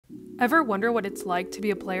Ever wonder what it's like to be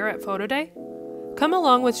a player at Photo Day? Come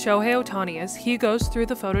along with Shohei Ohtani as he goes through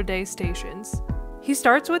the Photo Day stations. He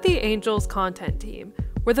starts with the Angels content team,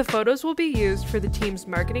 where the photos will be used for the team's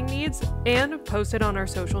marketing needs and posted on our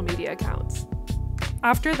social media accounts.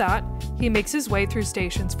 After that, he makes his way through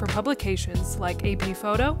stations for publications like AP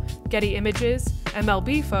Photo, Getty Images,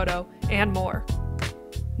 MLB Photo, and more.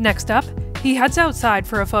 Next up, he heads outside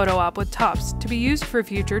for a photo op with Topps to be used for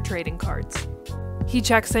future trading cards. He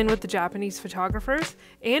checks in with the Japanese photographers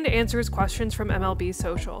and answers questions from MLB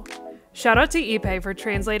Social. Shout out to Ippei for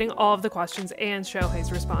translating all of the questions and Shohei's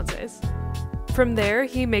responses. From there,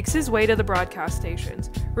 he makes his way to the broadcast stations,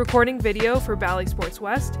 recording video for Bally Sports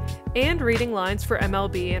West and reading lines for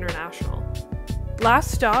MLB International.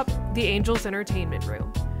 Last stop, the Angels Entertainment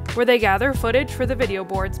Room, where they gather footage for the video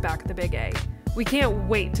boards back at the Big A. We can't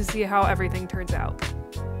wait to see how everything turns out.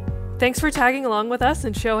 Thanks for tagging along with us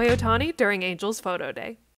and Shohei Ohtani during Angels Photo Day.